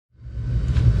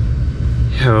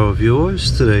Hello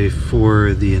viewers, today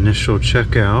for the initial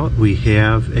checkout we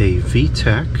have a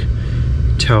Vtech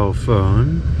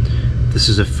telephone. This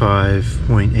is a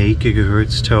 5.8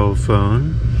 GHz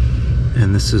telephone,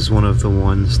 and this is one of the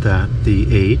ones that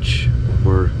the H,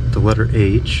 or the letter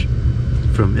H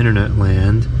from Internet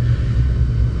Land,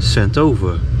 sent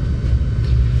over.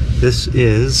 This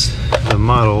is the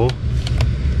model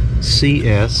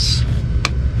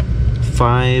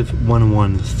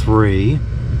CS5113.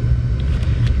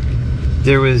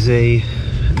 There was a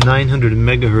 900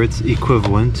 megahertz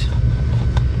equivalent,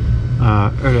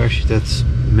 or actually that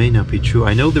may not be true.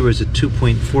 I know there was a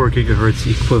 2.4 gigahertz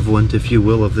equivalent, if you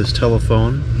will, of this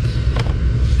telephone,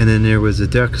 and then there was a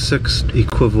DEC 6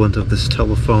 equivalent of this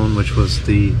telephone, which was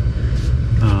the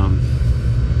I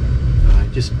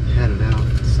just had it out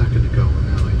a second ago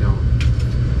and now I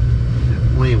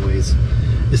don't. Well, anyways,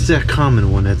 it's that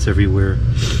common one that's everywhere.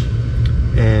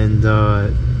 And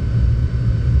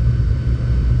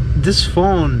this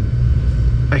phone,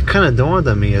 it kind of dawned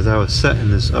on me as I was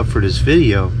setting this up for this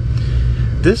video.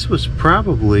 This was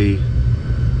probably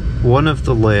one of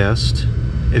the last,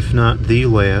 if not the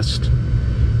last,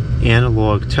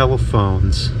 analog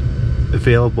telephones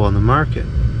available on the market.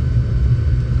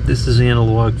 This is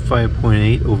analog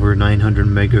 5.8 over 900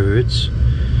 megahertz,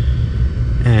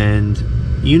 and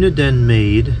Uniden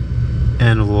made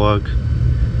analog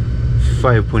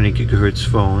 5.8 gigahertz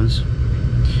phones,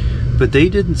 but they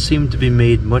didn't seem to be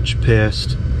made much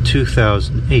past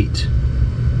 2008.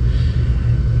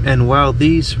 And while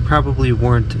these probably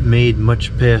weren't made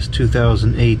much past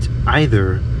 2008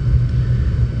 either,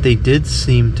 they did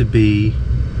seem to be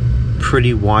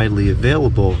pretty widely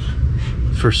available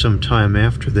for some time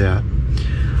after that.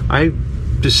 I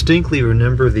distinctly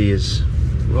remember these,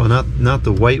 well, not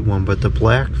the white one, but the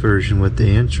black version with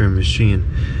the answering machine.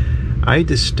 I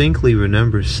distinctly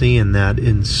remember seeing that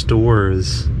in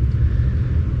stores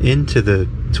into the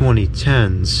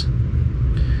 2010s,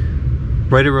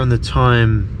 right around the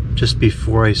time just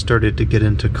before I started to get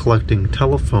into collecting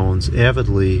telephones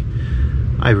avidly.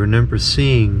 I remember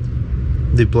seeing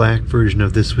the black version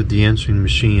of this with the answering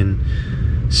machine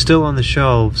still on the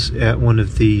shelves at one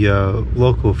of the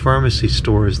local pharmacy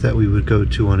stores that we would go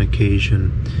to on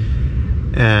occasion.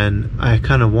 And I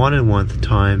kind of wanted one at the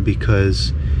time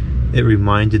because it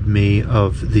reminded me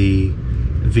of the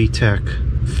Vtech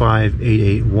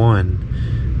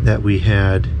 5.8 that we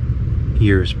had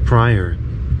years prior.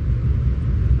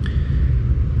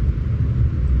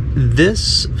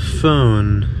 This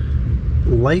phone,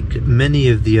 like many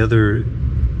of the other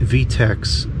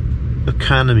Vtech's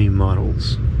economy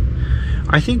models,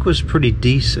 I think was pretty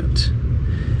decent.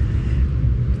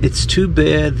 It's too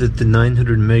bad that the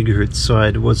 900 megahertz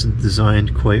side wasn't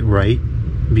designed quite right,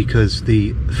 because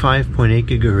the 5.8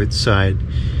 gigahertz side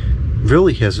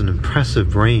really has an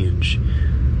impressive range,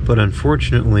 but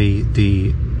unfortunately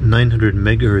the 900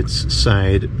 megahertz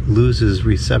side loses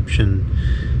reception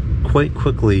quite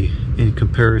quickly in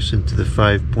comparison to the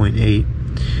 5.8,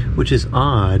 which is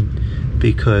odd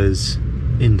because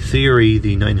in theory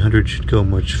the 900 should go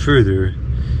much further.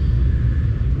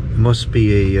 It must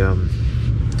be a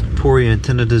poor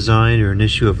antenna design or an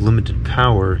issue of limited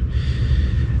power.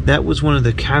 That was one of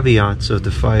the caveats of the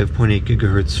 5.8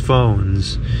 gigahertz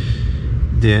phones,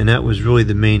 and that was really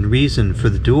the main reason for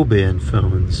the dual band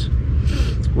phones,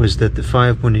 was that the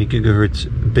 5.8 gigahertz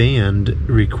band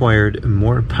required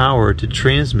more power to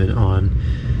transmit on,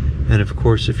 and of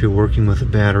course if you're working with a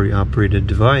battery operated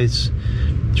device,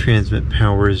 transmit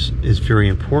power is very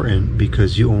important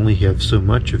because you only have so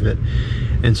much of it.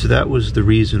 And so that was the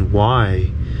reason why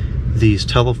these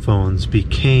telephones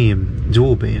became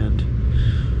dual band,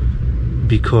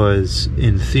 because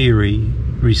in theory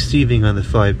receiving on the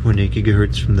 5.8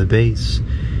 gigahertz from the base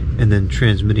and then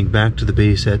transmitting back to the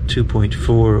base at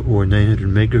 2.4 or 900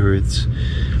 megahertz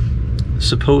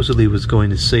supposedly was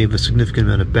going to save a significant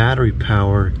amount of battery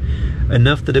power,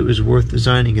 enough that it was worth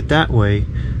designing it that way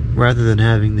rather than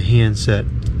having the handset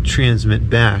transmit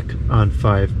back on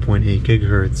 5.8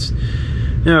 gigahertz.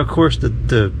 Now, of course,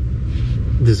 the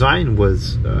design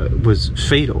was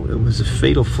fatal. It was a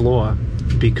fatal flaw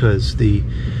because the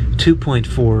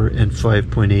 2.4 and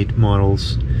 5.8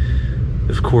 models,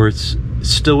 of course,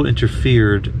 still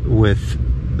interfered with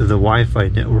the Wi-Fi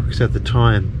networks at the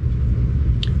time.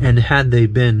 And had they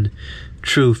been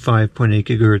true 5.8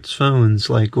 gigahertz phones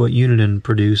like what Uniden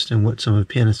produced and what some of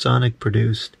Panasonic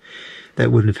produced,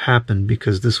 that wouldn't have happened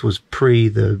because this was pre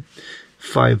the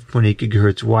 5.8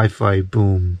 gigahertz Wi-Fi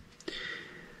boom.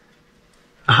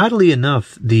 Oddly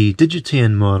enough, the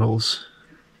Digitan models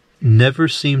never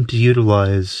seemed to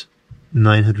utilize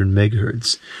 900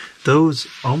 megahertz. Those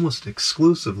almost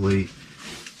exclusively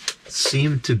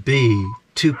seemed to be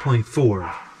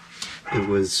 2.4. It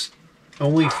was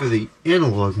only for the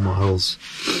analog models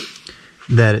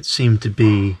that it seemed to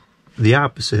be the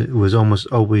opposite. It was almost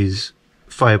always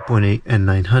 5.8 and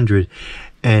 900,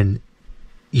 and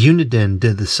Uniden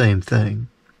did the same thing.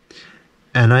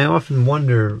 And I often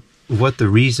wonder what the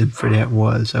reason for that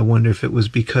was. I wonder if it was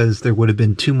because there would have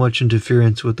been too much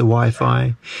interference with the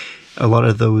Wi-Fi. A lot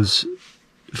of those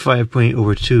 5.8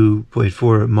 over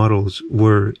 2.4 models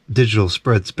were digital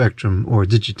spread spectrum or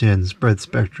Digitan spread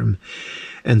spectrum.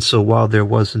 And so while there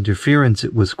was interference,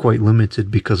 it was quite limited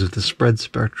because of the spread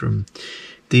spectrum.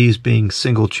 These being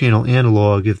single channel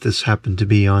analog, if this happened to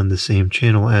be on the same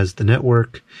channel as the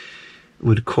network,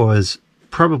 would cause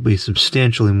probably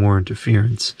substantially more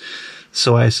interference.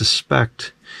 So I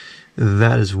suspect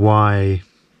that is why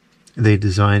they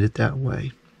designed it that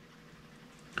way,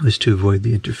 was to avoid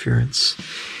the interference.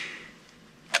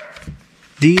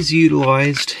 These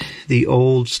utilized the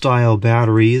old style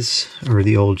batteries, or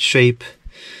the old shape,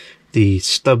 the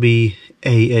stubby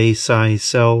AA size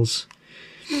cells.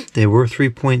 They were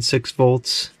 3.6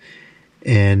 volts,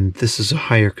 and this is a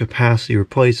higher capacity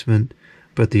replacement,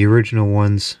 but the original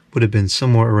ones would have been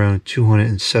somewhere around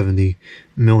 270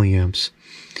 milliamps,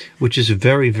 which is a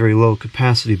very, very low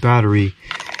capacity battery.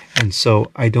 And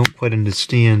so I don't quite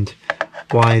understand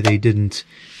why they didn't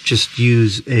just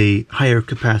use a higher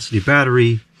capacity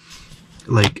battery,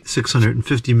 like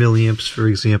 650 milliamps, for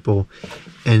example,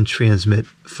 and transmit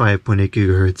 5.8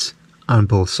 gigahertz on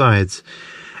both sides.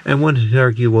 And one could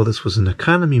argue, well, this was an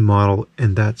economy model,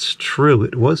 and that's true,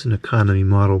 it was an economy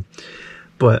model.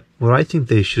 But what I think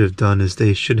they should have done is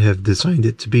they should have designed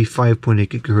it to be 5.8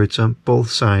 gigahertz on both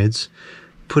sides,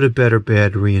 put a better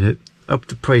battery in it, upped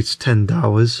the price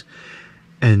 $10,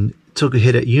 and took a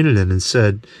hit at Uniden and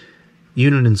said,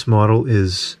 Uniden's model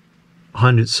is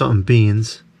 100-something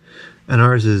beans, and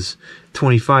ours is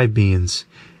 25 beans,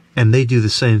 and they do the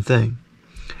same thing.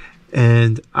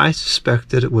 And I suspect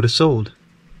that it would have sold.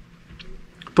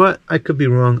 But I could be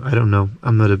wrong, I don't know.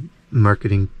 I'm not a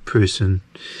marketing person.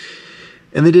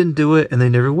 And they didn't do it, and they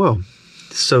never will.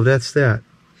 So that's that.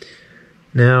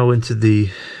 Now into the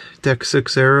Deck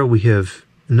 6 era, we have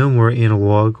no more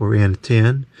analog or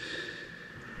Anatan.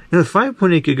 Now the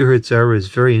 5.8 gigahertz era is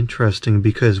very interesting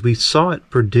because we saw it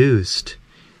produced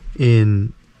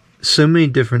in so many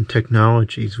different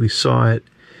technologies. We saw it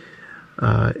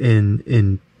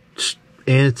in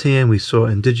Anatan, we saw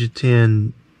it in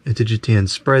Digitan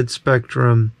spread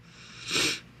spectrum.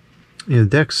 You know,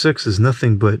 Deck 6 is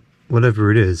nothing but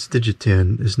whatever it is,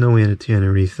 Digitan. There's no Anatan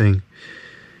or anything.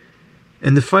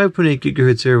 And the 5.8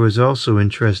 gigahertz era was also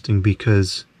interesting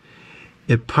because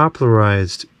it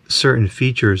popularized certain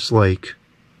features like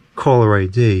caller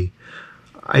ID.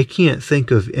 I can't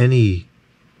think of any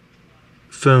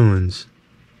phones,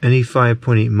 any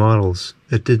 5.8 models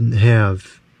that didn't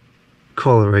have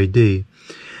caller ID.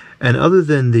 And other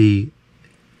than the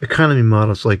economy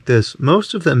models like this,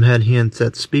 most of them had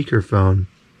handset speakerphone.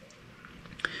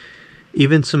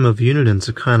 Even some of Uniden's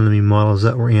economy models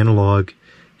that were analog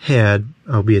had,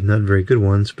 albeit not very good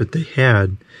ones, but they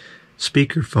had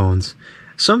speakerphones.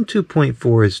 Some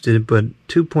 2.4s did, but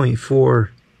 2.4,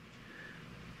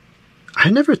 I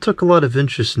never took a lot of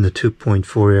interest in the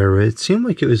 2.4 era. It seemed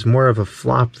like it was more of a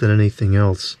flop than anything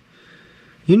else.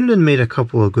 Uniden made a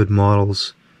couple of good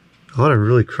models, a lot of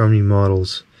really crummy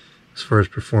models as far as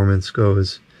performance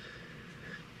goes.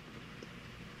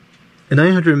 And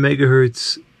 900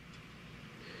 megahertz,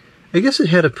 I guess it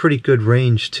had a pretty good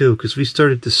range too, because we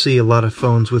started to see a lot of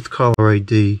phones with caller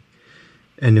ID.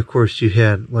 And of course you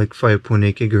had like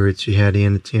 5.8 gigahertz, you had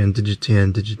Anatan,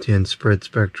 Digitan spread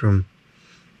spectrum.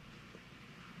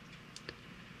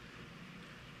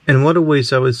 In a lot of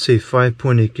ways I would say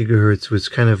 5.8 gigahertz was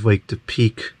kind of like the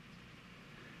peak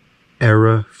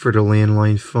era for the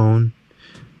landline phone,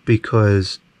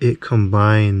 because it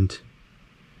combined,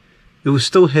 it was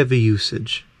still heavy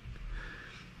usage.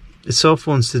 The cell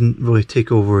phones didn't really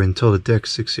take over until the Deck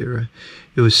 6 era.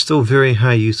 It was still very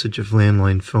high usage of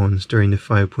landline phones during the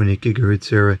 5.8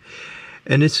 gigahertz era.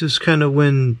 And this was kind of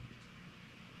when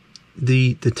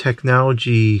the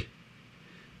technology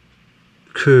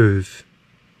curve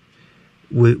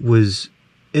was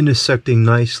intersecting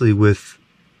nicely with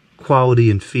quality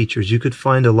and features. You could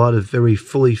find a lot of very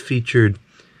fully featured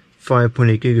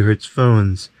 5.8 gigahertz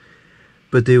phones,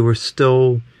 but they were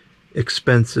still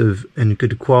expensive and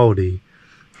good quality.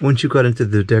 Once you got into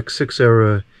the Deck 6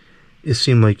 era, it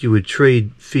seemed like you would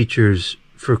trade features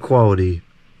for quality,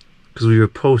 because we were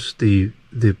post the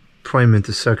prime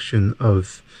intersection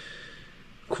of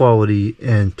quality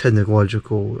and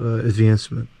technological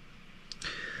advancement.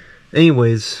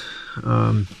 Anyways,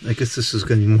 I guess this is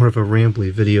going to be more of a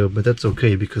rambly video, but that's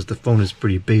okay because the phone is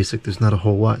pretty basic. There's not a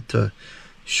whole lot to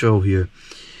show here.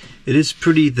 It is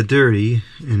pretty dirty,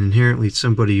 and inherently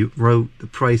somebody wrote the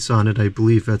price on it. I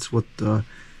believe that's what the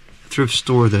thrift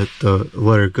store that the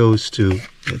letter goes to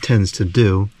tends to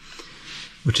do,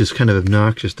 which is kind of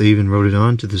obnoxious. They even wrote it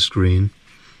onto the screen.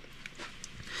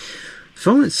 The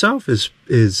phone itself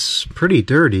is pretty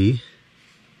dirty.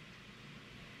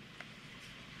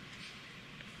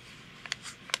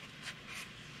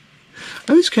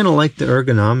 I always kind of like the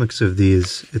ergonomics of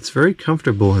these. It's very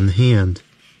comfortable in the hand.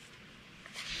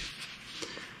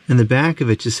 And the back of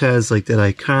it just has like that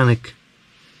iconic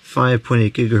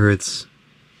 5.8 GHz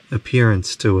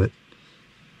appearance to it.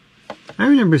 I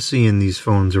remember seeing these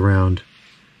phones around.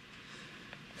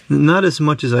 Not as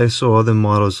much as I saw other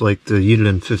models like the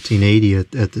Uniden 1580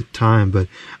 at the time, but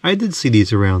I did see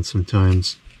these around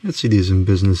sometimes. I'd see these in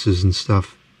businesses and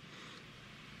stuff.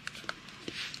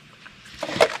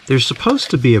 There's supposed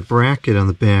to be a bracket on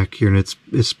the back here, and it's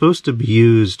supposed to be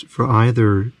used for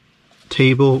either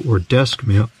table or desk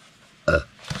mount.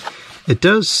 It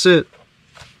does sit,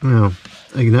 well,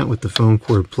 not with the phone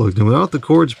cord plugged in. Without the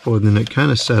cords plugged in, it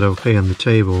kind of sat okay on the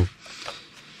table.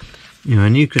 You know,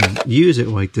 and you could use it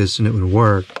like this and it would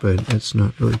work, but it's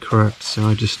not really correct. So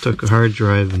I just took a hard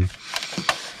drive and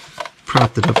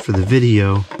propped it up for the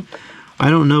video. I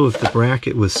don't know if the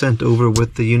bracket was sent over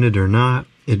with the unit or not.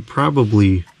 It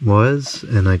probably was,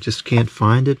 and I just can't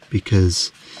find it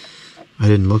because I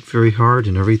didn't look very hard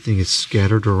and everything is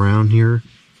scattered around here.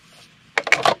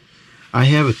 I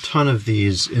have a ton of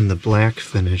these in the black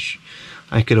finish.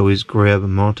 I could always grab a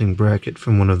mounting bracket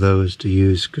from one of those to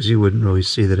use because you wouldn't really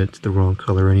see that it's the wrong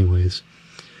color anyways.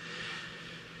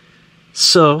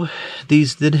 So,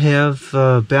 these did have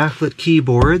backlit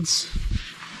keyboards.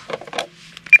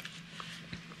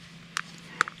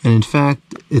 And in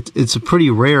fact, it's a pretty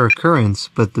rare occurrence,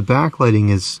 but the backlighting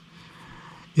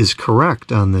is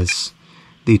correct on this.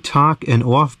 The talk and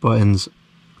off buttons,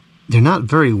 they're not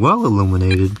very well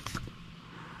illuminated,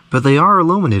 but they are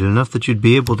illuminated enough that you'd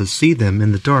be able to see them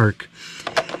in the dark.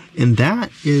 And that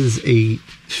is a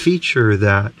feature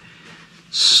that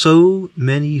so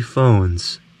many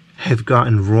phones have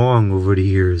gotten wrong over the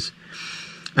years.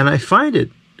 And I find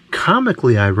it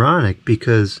comically ironic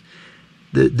because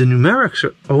the numerics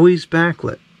are always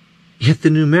backlit. Yet the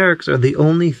numerics are the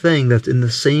only thing that's in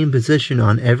the same position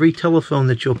on every telephone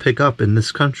that you'll pick up in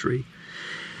this country.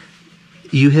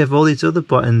 You have all these other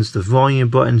buttons, the volume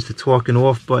buttons, the talk and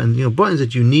off buttons, you know, buttons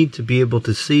that you need to be able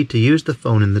to see to use the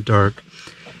phone in the dark.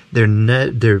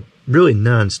 They're really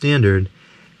non-standard,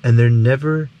 and they're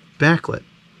never backlit.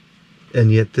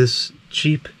 And yet this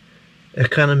cheap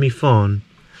economy phone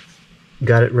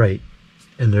got it right,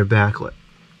 and they're backlit.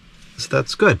 So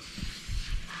that's good.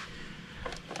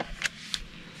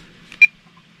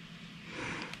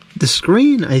 The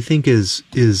screen, I think, is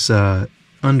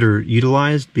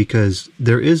underutilized because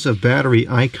there is a battery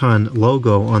icon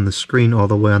logo on the screen all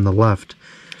the way on the left,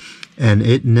 and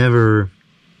it never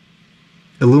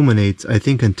illuminates, I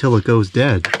think, until it goes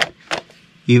dead.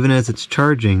 Even as it's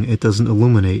charging, it doesn't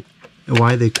illuminate.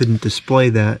 Why they couldn't display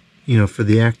that, you know, for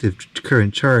the active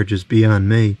current charge is beyond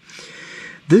me.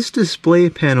 This display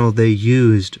panel they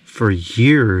used for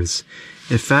years.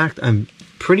 In fact, I'm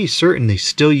pretty certain they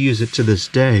still use it to this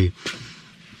day.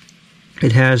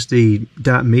 It has the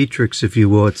dot matrix, if you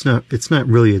will. It's not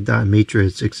really a dot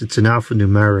matrix. It's an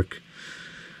alphanumeric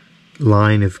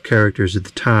line of characters at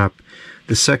the top.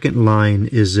 The second line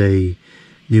is a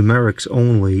numerics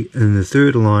only, and the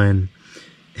third line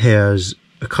has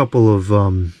a couple of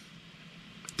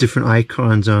different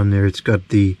icons on there. It's got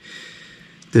the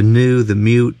new, the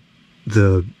mute,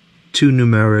 the two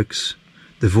numerics,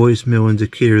 the voicemail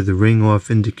indicator, the ring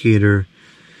off indicator,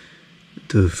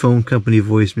 the phone company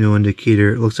voicemail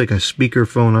indicator. It looks like a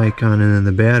speakerphone icon, and then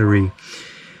the battery.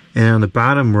 And on the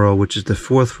bottom row, which is the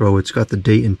fourth row, it's got the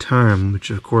date and time, which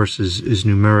of course is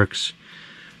numerics,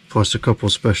 plus a couple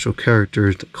special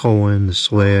characters, the colon, the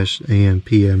slash, AM,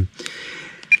 PM.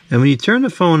 And when you turn the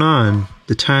phone on,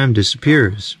 the time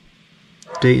disappears.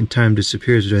 Date and time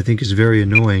disappears, which I think is very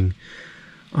annoying.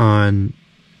 On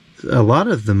a lot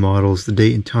of the models, the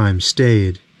date and time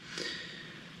stayed.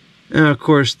 And of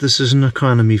course, this is an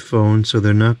economy phone, so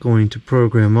they're not going to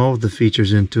program all of the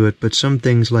features into it, but some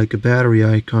things like a battery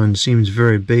icon seems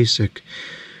very basic.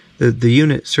 The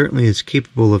unit certainly is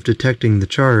capable of detecting the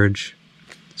charge,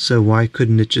 so why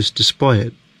couldn't it just display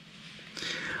it?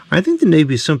 I think there may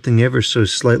be something ever so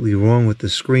slightly wrong with the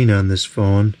screen on this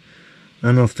phone. I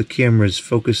don't know if the camera is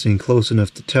focusing close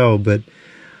enough to tell, but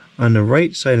on the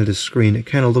right side of the screen it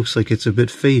kind of looks like it's a bit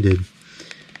faded.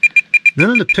 None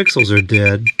of the pixels are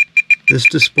dead. This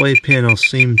display panel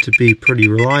seemed to be pretty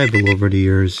reliable over the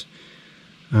years.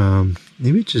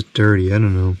 Maybe it's just dirty, I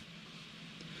don't know.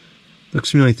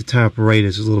 Looks to me like the top right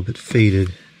is a little bit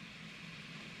faded.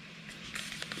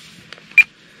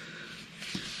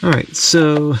 Alright,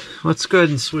 so let's go ahead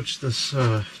and switch this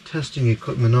testing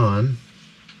equipment on.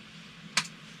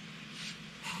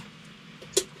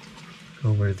 Go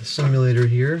over to the simulator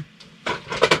here.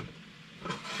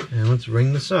 And let's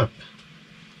ring this up.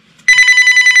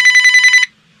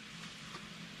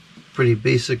 Pretty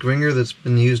basic ringer that's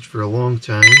been used for a long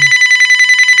time. In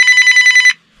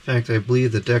fact, I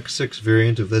believe the Deck 6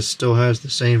 variant of this still has the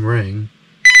same ring.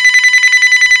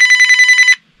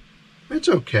 It's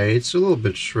okay, it's a little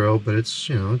bit shrill, but it's,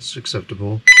 you know, it's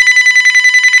acceptable.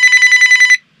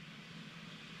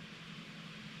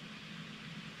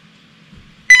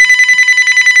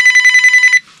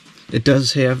 It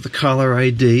does have the caller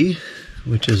ID,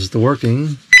 which is the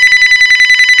working.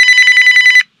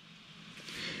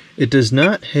 It does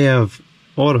not have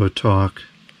auto talk.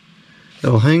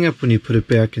 It'll hang up when you put it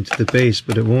back into the base,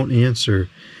 but it won't answer.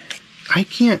 I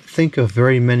can't think of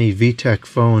very many Vtech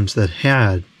phones that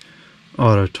had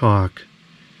auto talk.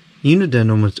 Uniden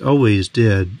almost always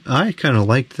did. I kind of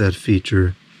liked that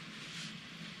feature.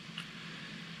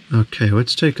 Okay,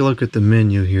 let's take a look at the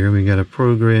menu here. We got a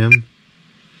program.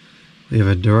 We have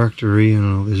a directory. I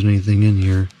don't know if there's anything in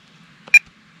here.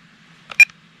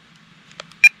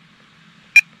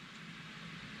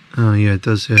 Oh yeah, it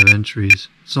does have entries.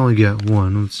 It's only got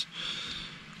one. Let's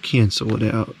cancel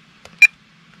it out.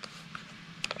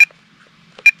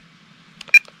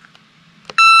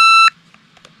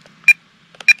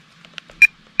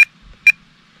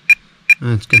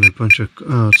 It's got a bunch of...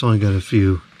 oh, it's only got a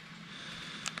few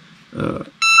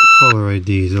caller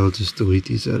IDs. I'll just delete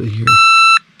these out of here.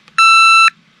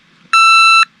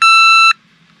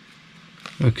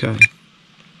 Okay.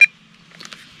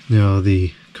 Now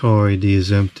the caller ID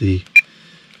is empty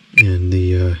and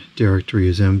the directory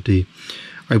is empty.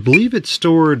 I believe it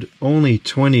stored only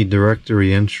 20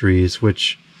 directory entries,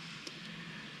 which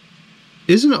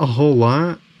isn't a whole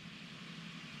lot,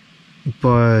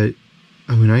 but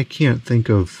I mean, I can't think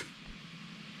of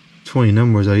 20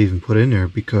 numbers I even put in there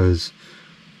because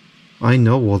I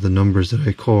know all the numbers that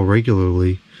I call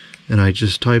regularly and I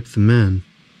just type them in.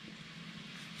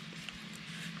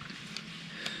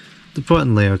 The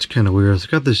button layout's kind of weird. It's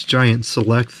got this giant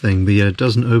select thing, but yet it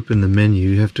doesn't open the menu.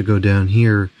 You have to go down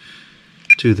here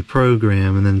to the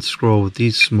program and then scroll with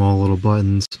these small little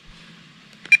buttons.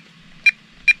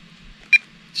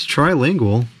 It's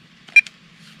trilingual.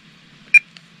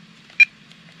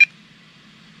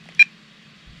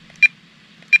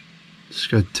 It's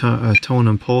got tone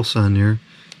and pulse on there.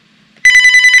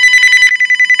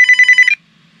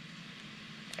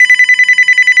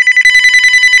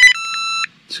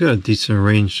 It's got a decent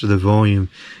range to the volume.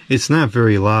 It's not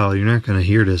very loud. You're not going to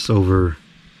hear this over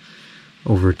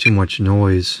too much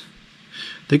noise.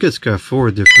 I think it's got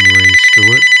 4 different rings to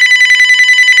it.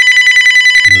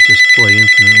 And they just play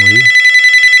infinitely.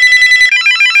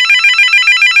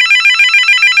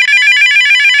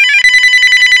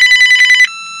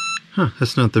 Huh,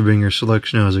 that's not the ringer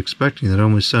selection I was expecting. That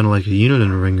almost sounded like a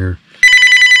Uniden ringer.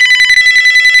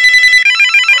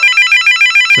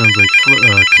 Sounds like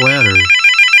clatter.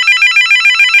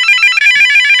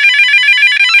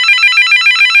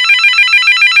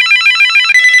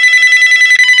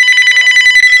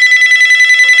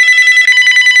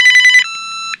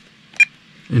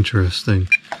 Interesting.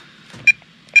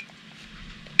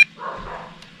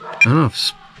 I don't know if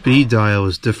speed dial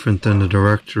is different than the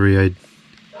directory.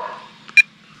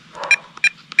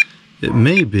 It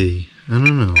may be. I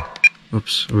don't know.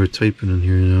 Oops, we're typing in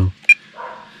here now.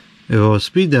 If a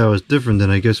speed dial is different,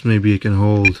 then I guess maybe it can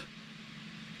hold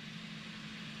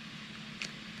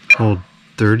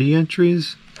 30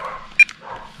 entries?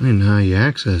 I don't know how you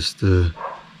access the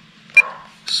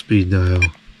speed dial.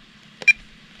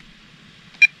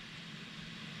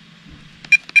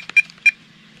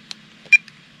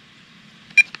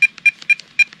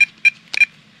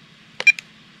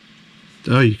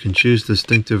 Oh, you can choose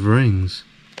distinctive rings.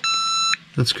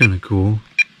 That's kind of cool.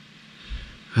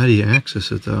 How do you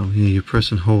access it though? Yeah, you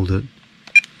press and hold it.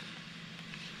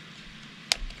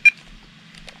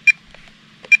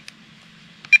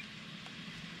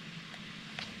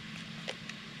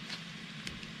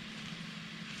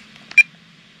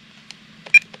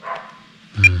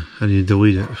 How do you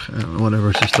delete it? I don't know,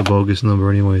 whatever, it's just a bogus number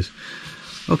anyways.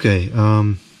 Okay,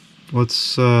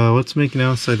 let's make an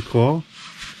outside call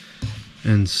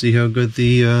and see how good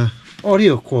the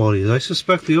audio quality is. I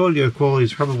suspect the audio quality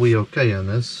is probably okay on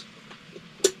this.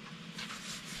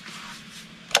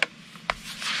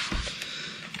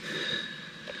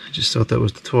 Just thought that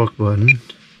was the talk button.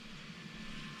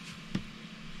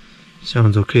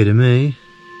 Sounds okay to me.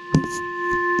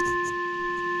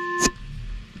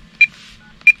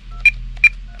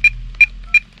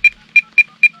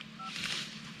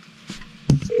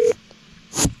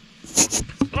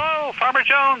 Hello, Farmer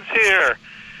Jones here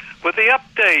with the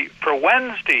update for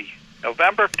Wednesday,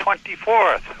 November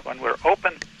 24th, when we're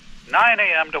open 9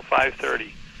 a.m. to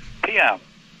 5:30 p.m.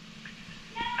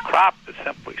 The crop is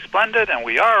simply splendid, and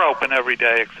we are open every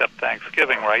day except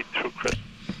Thanksgiving right through Christmas.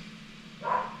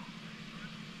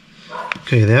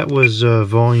 Okay, that was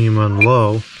volume on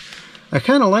low. I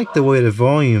kind of like the way the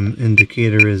volume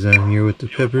indicator is on here with the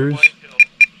pippers.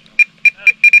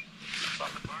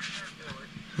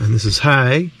 And this is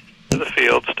high. To the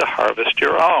fields to harvest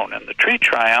your own, and the tree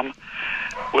tram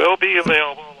will be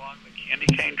available along the Candy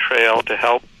Cane Trail to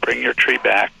help bring your tree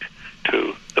back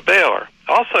to the baler.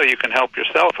 Also, you can help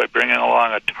yourself by bringing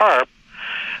along a tarp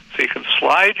so you can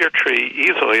slide your tree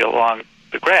easily along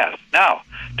the grass. Now,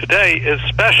 today is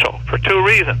special for two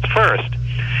reasons. First,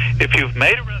 if you've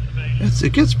made a reservation...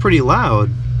 It gets pretty loud.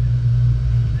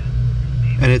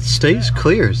 And it stays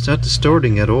clear. It's not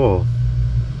distorting at all.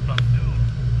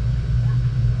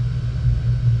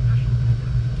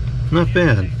 Not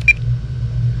bad.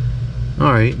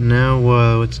 Alright, now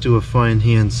let's do a fine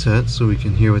handset so we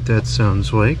can hear what that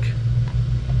sounds like.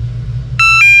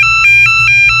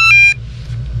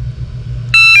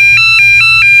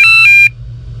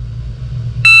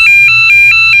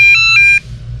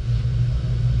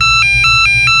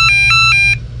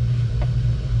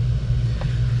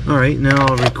 Alright, now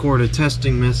I'll record a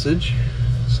testing message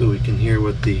so we can hear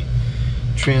what the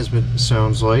transmit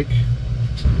sounds like.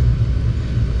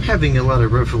 I'm having a lot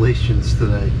of revelations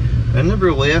today. I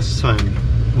remember last time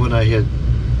when I had,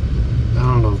 I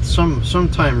don't know,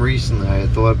 sometime recently I had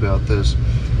thought about this.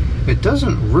 It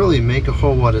doesn't really make a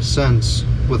whole lot of sense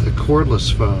with a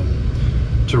cordless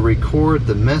phone to record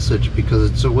the message,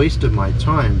 because it's a waste of my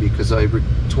time, because I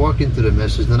talk into the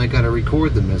message, then I gotta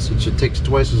record the message. It takes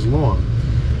twice as long.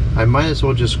 I might as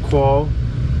well just call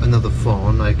another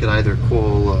phone. I could either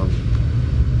call,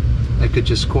 I could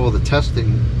just call the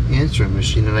testing answering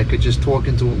machine, and I could just talk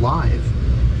into it live.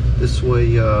 This way,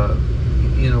 you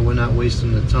know, we're not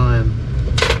wasting the time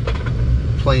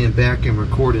playing back and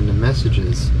recording the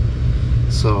messages.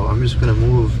 So I'm just going to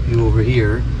move you over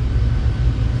here,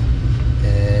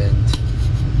 and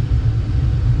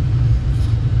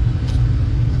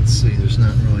let's see, there's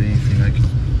not really anything I can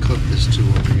cook this to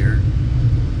over here.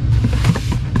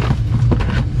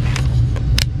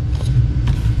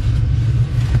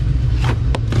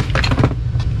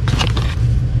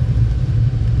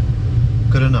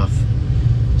 Good enough.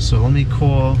 So let me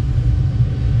call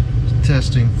the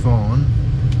testing phone.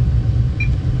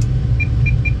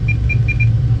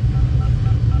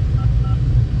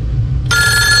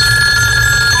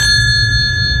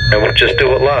 And we'll just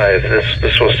do it live.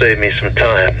 This will save me some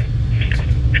time,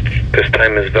 because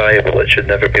time is valuable. It should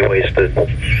never be wasted.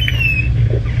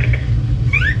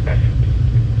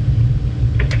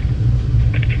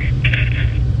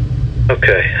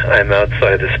 Okay, I'm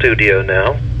outside the studio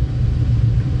now,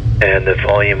 and the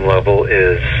volume level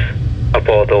is up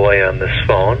all the way on this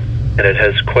phone, and it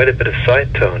has quite a bit of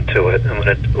side tone to it. I'm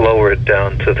going to lower it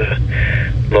down to the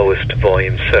lowest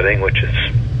volume setting, which is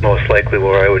most likely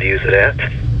where I would use it at.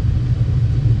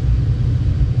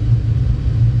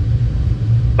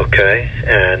 Okay,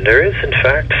 and there is in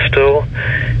fact still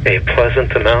a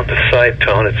pleasant amount of side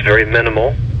tone. It's very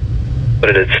minimal,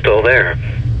 but it's still there.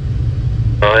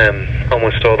 I am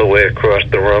almost all the way across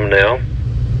the room now.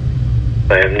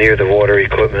 I am near the water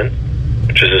equipment,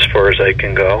 which is as far as I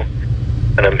can go.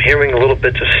 And I'm hearing a little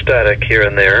bit of static here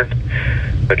and there,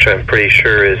 which I'm pretty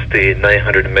sure is the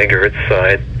 900 megahertz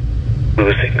side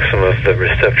losing some of the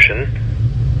reception.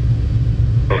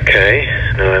 Okay,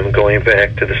 now I'm going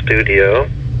back to the studio,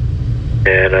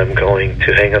 and I'm going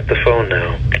to hang up the phone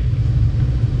now.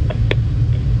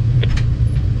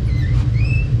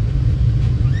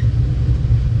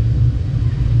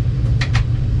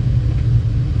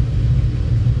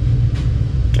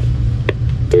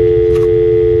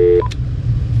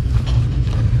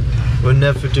 We're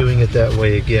never doing it that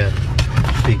way again,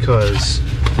 because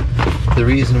the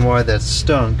reason why that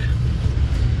stunk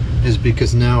is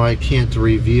because now I can't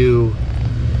review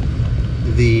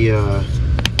the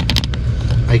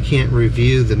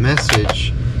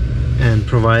message and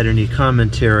provide any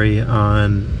commentary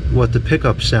on what the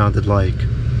pickup sounded like.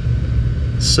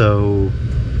 So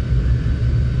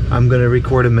I'm going to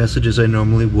record a message as I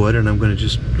normally would, and I'm going to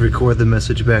just record the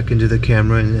message back into the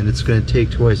camera, and it's going to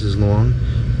take twice as long,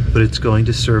 but it's going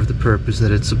to serve the purpose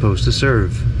that it's supposed to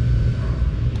serve.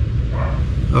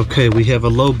 Okay, we have a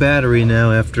low battery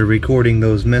now after recording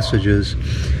those messages,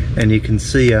 and you can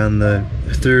see on the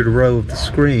third row of the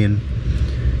screen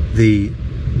the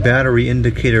battery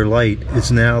indicator light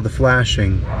is now the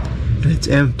flashing, and it's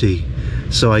empty.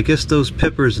 So I guess those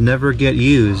pippers never get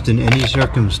used in any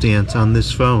circumstance on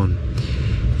this phone.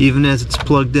 Even as it's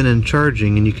plugged in and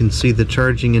charging, and you can see the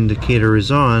charging indicator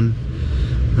is on.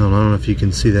 I don't know if you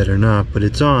can see that or not, but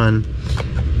it's on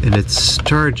and it's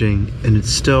charging, and it's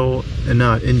still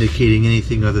not indicating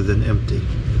anything other than empty.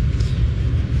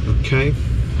 Okay,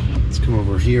 let's come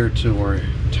over here to our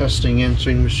testing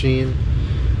answering machine,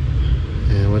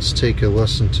 and let's take a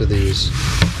listen to these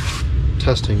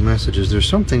testing messages. There's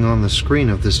something on the screen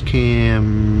of this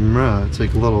camera. It's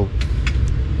like a little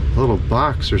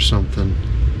box or something.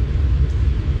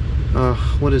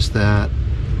 What is that?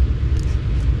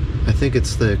 I think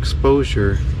it's the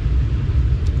exposure,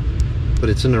 but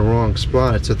it's in the wrong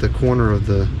spot. It's at the corner of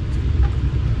the,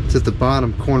 it's at the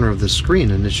bottom corner of the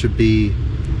screen, and it should be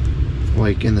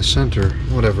like in the center.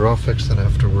 Whatever, I'll fix that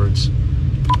afterwards.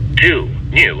 2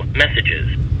 new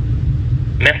messages.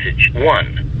 Message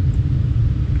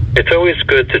 1. It's always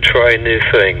good to try new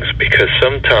things, because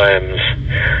sometimes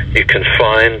you can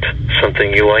find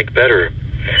something you like better,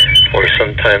 or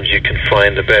sometimes you can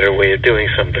find a better way of doing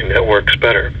something that works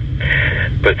better.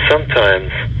 But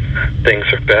sometimes things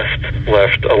are best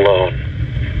left alone.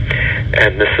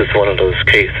 And this is one of those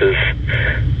cases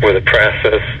where the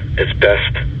process is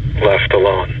best left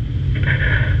alone.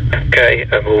 Okay,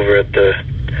 I'm over at the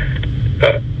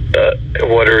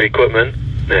water equipment,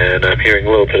 and I'm hearing a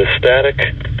little bit of static.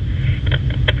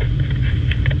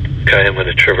 Okay, I'm going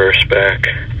to traverse back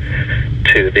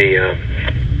to the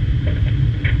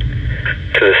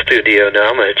studio now.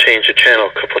 I'm going to change the channel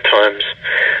a couple of times.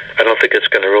 I don't think it's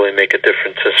going to really make a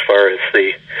difference as far as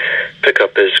the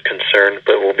pickup is concerned,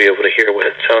 but we'll be able to hear what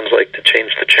it sounds like to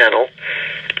change the channel.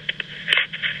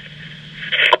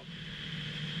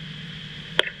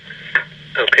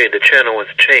 Okay, the channel was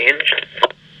changed.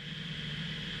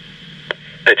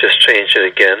 I just changed it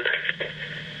again,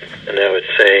 and now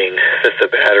it's saying that the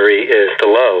battery is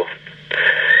low.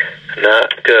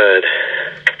 Not good.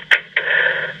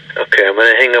 Okay, I'm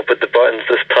going to hang up with the buttons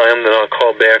this time, then I'll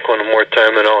call back one more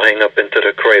time, and I'll hang up into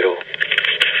the cradle.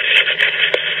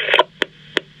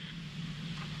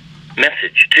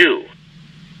 Message 2.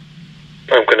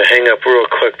 I'm going to hang up real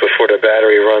quick before the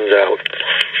battery runs out.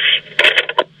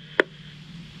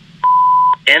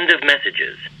 End of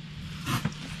messages.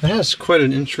 That has quite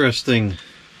an interesting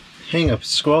hang-up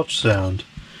squelch sound.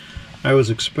 I was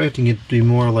expecting it to be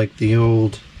more like the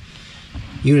old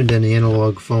Uniden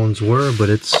analog phones were, but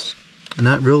it's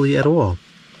not really at all.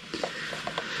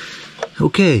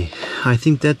 Okay, I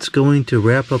think that's going to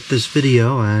wrap up this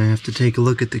video. I have to take a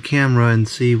look at the camera and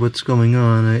see what's going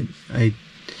on.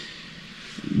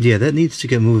 Yeah, that needs to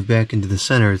get moved back into the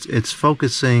center. It's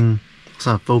focusing, it's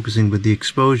not focusing, but the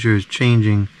exposure is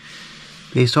changing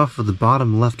based off of the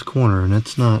bottom left corner, and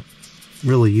that's not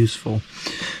really useful.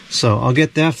 So I'll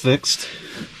get that fixed.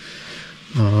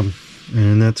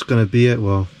 And that's gonna be it.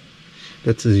 Well,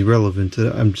 that's irrelevant.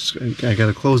 I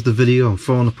gotta close the video. I'm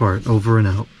falling apart. Over and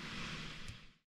out.